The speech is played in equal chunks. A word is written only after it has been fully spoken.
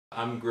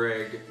I'm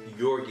Greg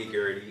Yorgi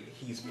Gertie.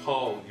 He's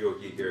Paul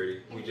Yorgi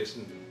Gertie. We just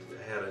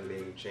had a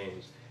name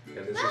changed.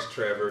 And this is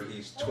Trevor.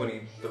 He's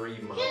 23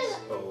 months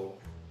old.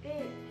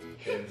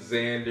 And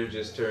Xander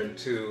just turned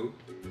 2.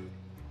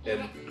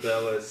 And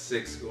Bella's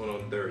 6 going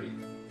on 30.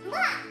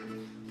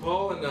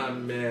 Paul and I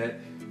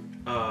met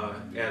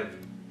at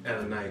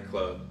a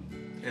nightclub.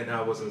 And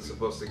I wasn't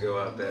supposed to go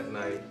out that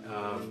night.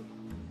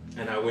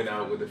 And I went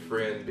out with a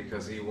friend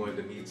because he wanted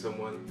to meet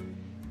someone.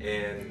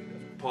 And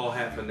Paul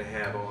happened to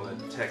have on a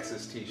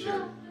Texas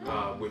t-shirt,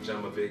 which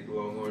I'm a big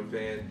Longhorn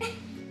fan.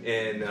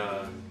 And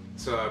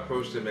so I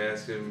approached him,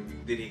 asked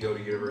him, did he go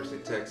to University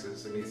of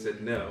Texas? And he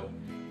said no.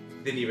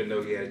 Didn't even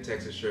know he had a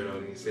Texas shirt on,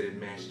 and he said it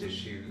matched his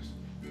shoes.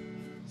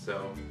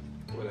 So,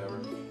 whatever.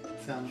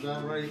 Sounds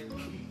about right.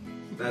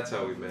 That's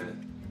how we met.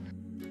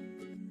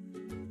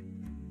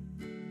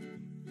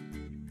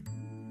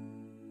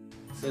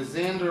 So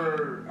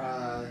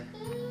Xander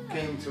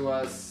came to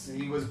us.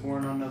 He was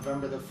born on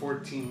November the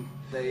 14th.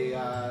 They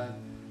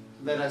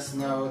let us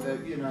know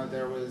that, you know,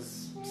 there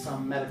was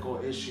some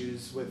medical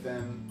issues with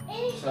him.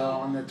 So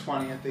on the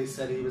 20th they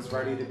said he was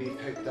ready to be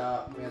picked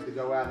up. We had to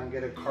go out and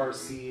get a car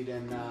seat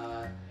and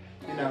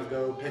you know,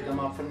 go pick him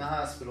up from the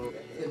hospital.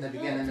 In the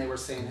beginning they were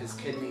saying his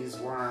kidneys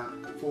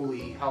weren't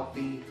fully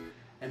healthy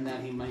and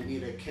that he might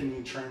need a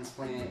kidney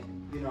transplant,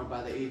 you know,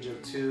 by the age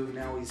of 2.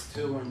 Now he's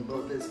 2 and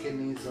both his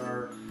kidneys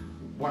are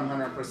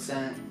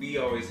 100%. We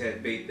always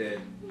had faith that,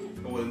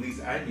 or at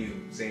least I knew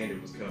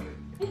Xander was coming.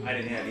 I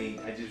didn't have any,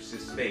 I just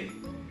faith.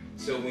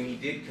 So when he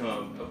did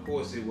come, of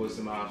course there was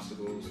some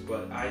obstacles,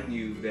 but I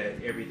knew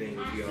that everything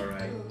would be all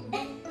right.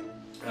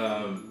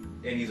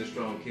 And he's a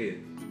strong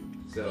kid,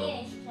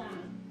 so.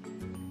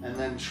 And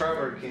then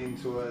Trevor came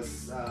to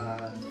us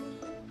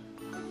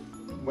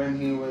when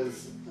he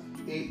was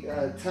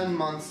 10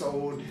 months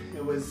old.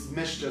 It was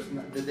mischief,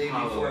 the day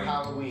before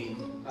Halloween.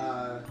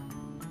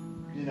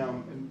 You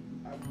know,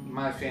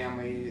 my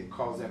family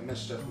calls it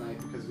mischief night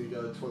because we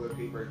go toilet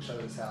paper at each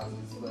other's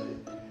houses.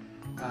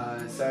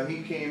 But so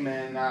he came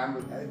in.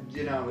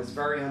 You know, it was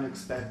very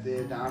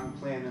unexpected. I'm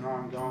planning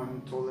on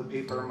going toilet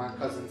paper at my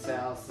cousin's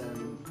house,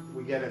 and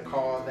we get a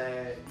call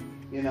that,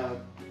 you know,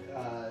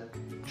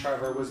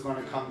 Trevor was going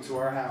to come to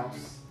our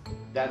house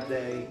that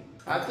day.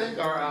 I think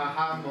our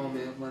aha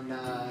moment when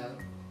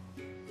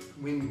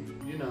we,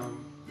 you know,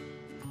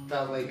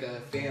 felt like a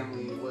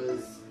family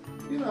was,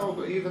 you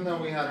know, even though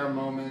we had our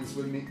moments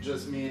with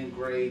just me and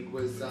Greg,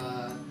 was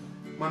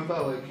when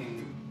Bella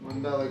came.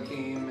 When Bella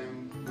came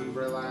and we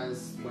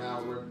realized,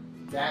 wow, we're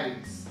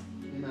daddies.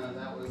 You know,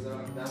 that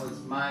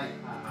was my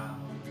aha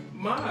moment.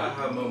 My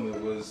aha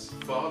moment was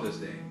Father's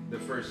Day, the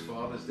first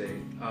Father's Day.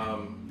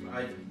 I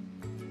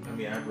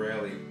mean, I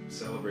rarely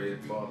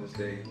celebrated Father's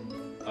Day,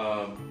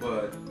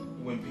 but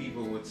when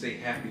people would say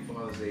Happy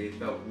Father's Day, it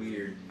felt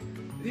weird.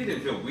 It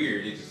didn't feel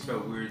weird, it just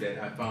felt weird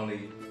that I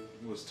finally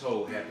was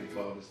told Happy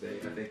Father's Day.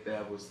 I think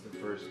that was the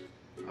first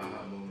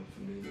aha moment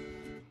for me.